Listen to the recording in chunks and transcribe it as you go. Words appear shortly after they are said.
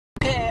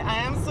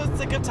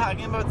sick of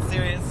talking about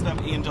serious stuff,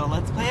 Angel.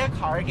 Let's play a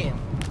car game.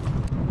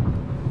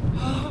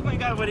 Oh my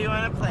god, what do you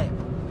want to play?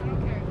 I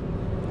don't care.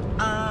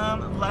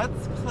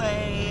 Let's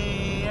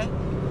play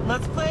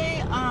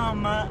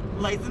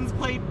license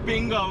plate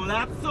bingo.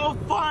 That's so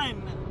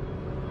fun.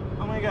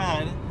 Oh my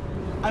god.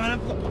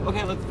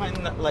 Okay, let's find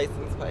the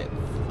license plates.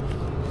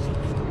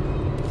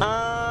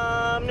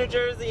 New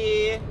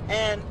Jersey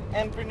and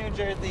for New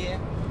Jersey.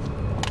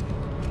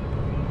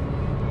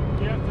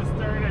 You have to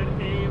start at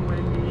A,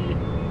 Wendy.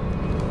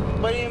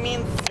 What do you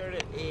mean start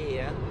at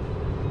A?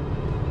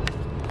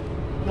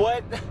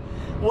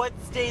 What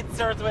state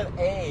starts with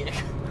A?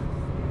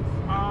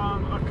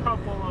 A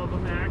couple of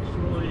them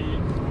actually.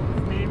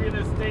 Maybe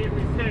the state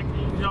we picked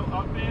Angel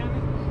up in.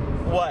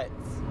 What?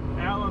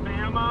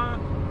 Alabama.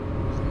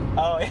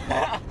 Oh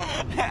yeah.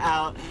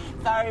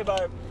 Sorry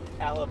about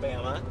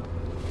Alabama.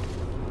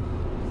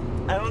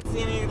 I don't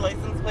see any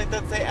license plates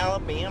that say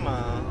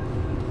Alabama.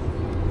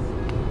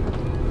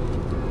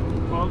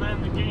 Well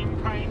then the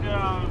game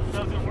kinda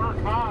doesn't work,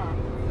 huh?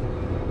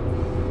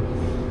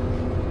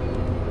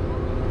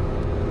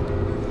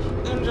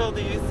 Angel,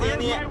 do you see Where's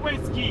any? my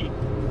whiskey?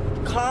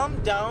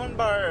 Calm down,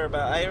 Barb.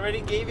 I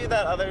already gave you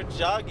that other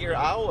jug. You're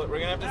out. We're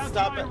gonna have to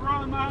stop That's it. my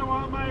rum. I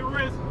want my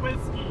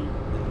whiskey.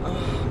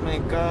 Oh my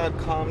god,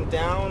 calm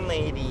down,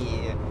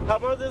 lady. How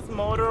about this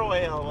motor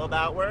oil? Will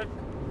that work?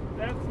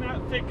 That's not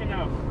thick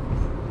enough.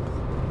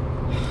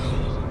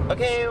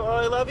 Okay, well,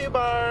 I love you,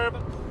 Barb.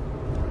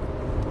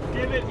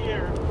 Give it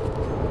here.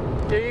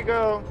 Here you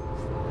go.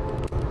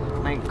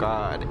 My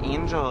god,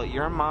 Angel,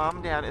 your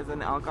mom, dad is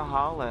an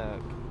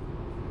alcoholic.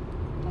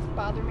 Doesn't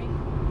bother me.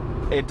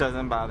 It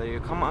doesn't bother you.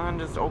 Come on,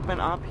 just open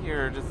up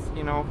here. Just,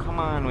 you know, come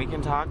on. We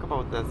can talk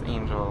about this,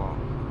 Angel.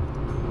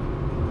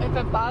 If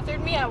it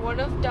bothered me, I would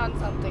have done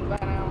something by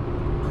now.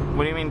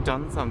 What do you mean,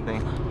 done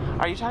something?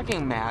 Are you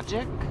talking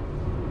magic?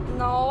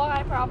 No,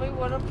 I probably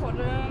would have put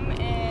him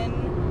in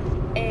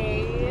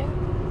a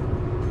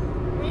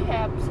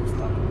rehab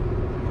system.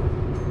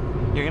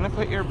 You're gonna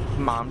put your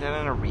mom,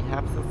 dad in a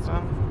rehab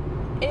system?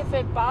 If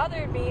it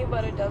bothered me,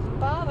 but it doesn't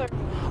bother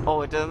me.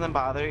 Oh, it doesn't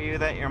bother you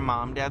that your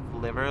mom, dad's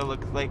liver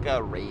looks like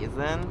a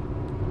raisin?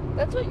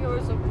 That's what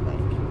yours looks like.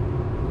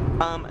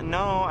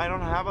 No, I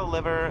don't have a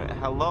liver.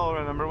 Hello,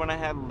 remember when I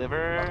had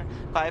liver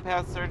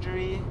bypass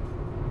surgery?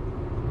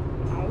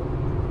 No.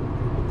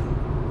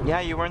 Yeah,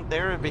 you weren't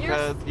there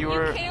because you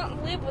were... You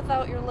can't live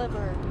without your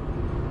liver.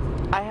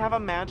 I have a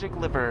magic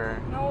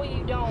liver. No,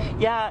 you don't.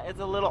 Yeah,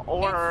 it's a little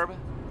orb. It's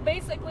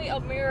basically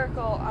a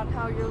miracle on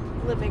how you're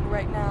living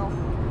right now.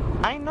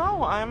 I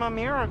know, I'm a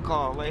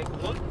miracle. Like,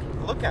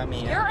 look at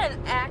me. You're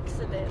an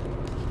accident.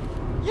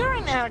 You're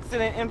an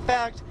accident. In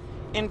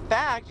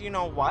fact, you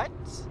know what?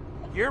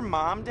 Your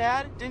mom,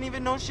 dad, didn't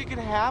even know she could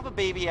have a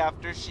baby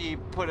after she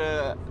put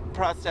a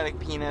prosthetic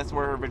penis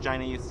where her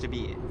vagina used to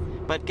be.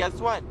 But guess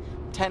what?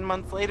 10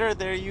 months later,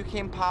 there you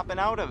came popping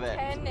out of it.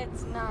 10,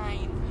 it's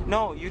 9.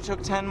 No, you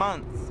took 10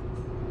 months.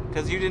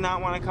 Because you did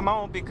not want to come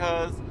out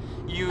because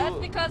you... That's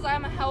because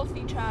I'm a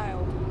healthy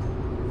child.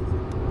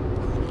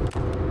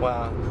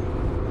 Wow.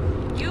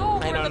 You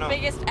were the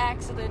biggest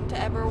accident to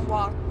ever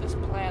walk this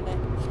planet.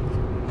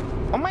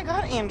 Oh my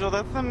god, Angel,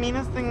 that's the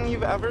meanest thing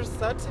you've ever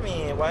said to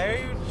me. Why are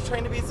you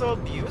trying to be so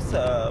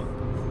abusive?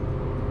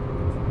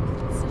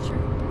 It's the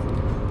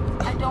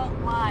truth. I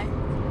don't lie.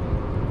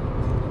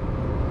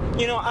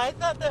 You know, I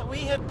thought that we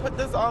had put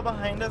this all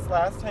behind us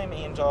last time,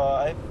 Angel.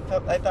 I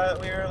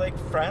thought we were like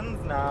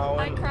friends now.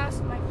 I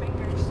crossed my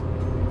fingers.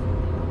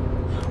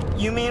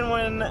 You mean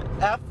when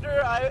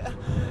after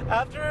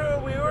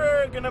we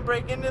were gonna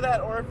break into that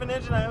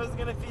orphanage and I was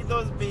gonna feed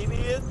those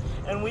babies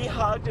and we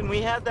hugged and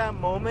we had that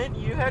moment,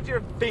 you had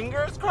your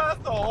fingers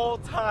crossed the whole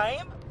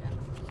time?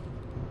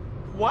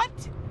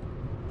 What?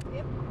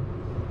 Yep.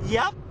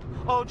 Yep.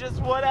 Oh, just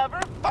whatever.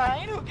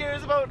 Fine. Who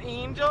cares about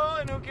Angel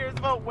and who cares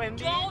about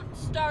Wendy? Don't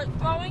start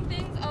throwing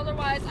things,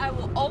 otherwise I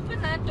will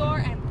open that door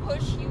and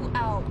push you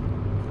out.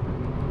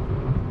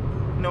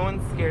 No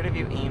one's scared of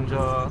you, Angel.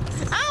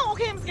 Ow,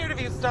 okay, I'm scared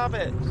of you. Stop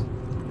it.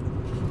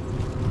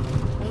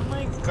 Oh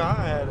my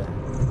god.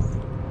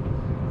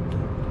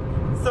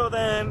 So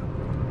then,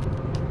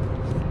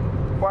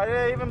 why did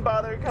I even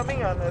bother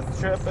coming on this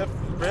trip if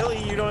really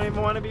you don't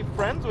even want to be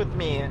friends with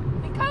me?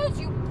 Because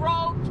you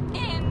broke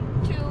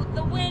into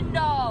the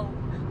window.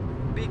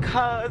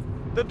 Because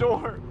the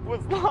door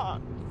was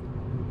locked.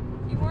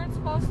 You weren't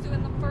supposed to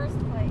in the first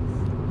place.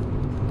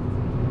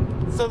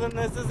 So then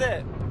this is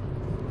it.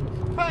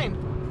 Fine.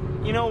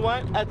 You know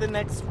what? At the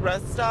next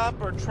rest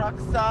stop or truck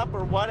stop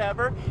or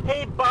whatever.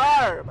 Hey,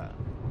 Barb!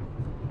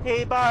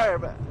 Hey,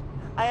 Barb.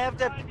 I have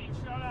to...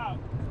 Shut up.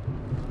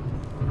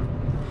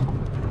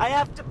 I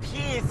have to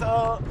pee,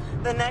 so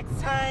the next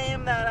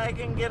time that I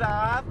can get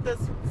off this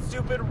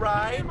stupid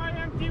ride... Give me my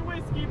empty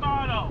whiskey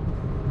bottle.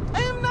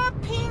 I am not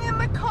peeing in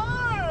the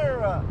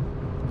car!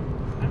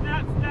 I'm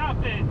not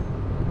stopping.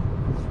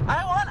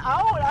 I want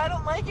out. I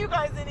don't like you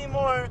guys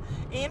anymore.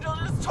 Angel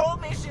just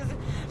told me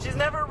she's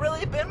never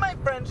really been my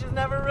friend. She's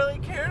never really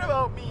cared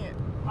about me.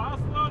 I'll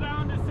slow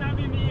down to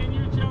 70 and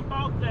you jump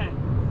out then.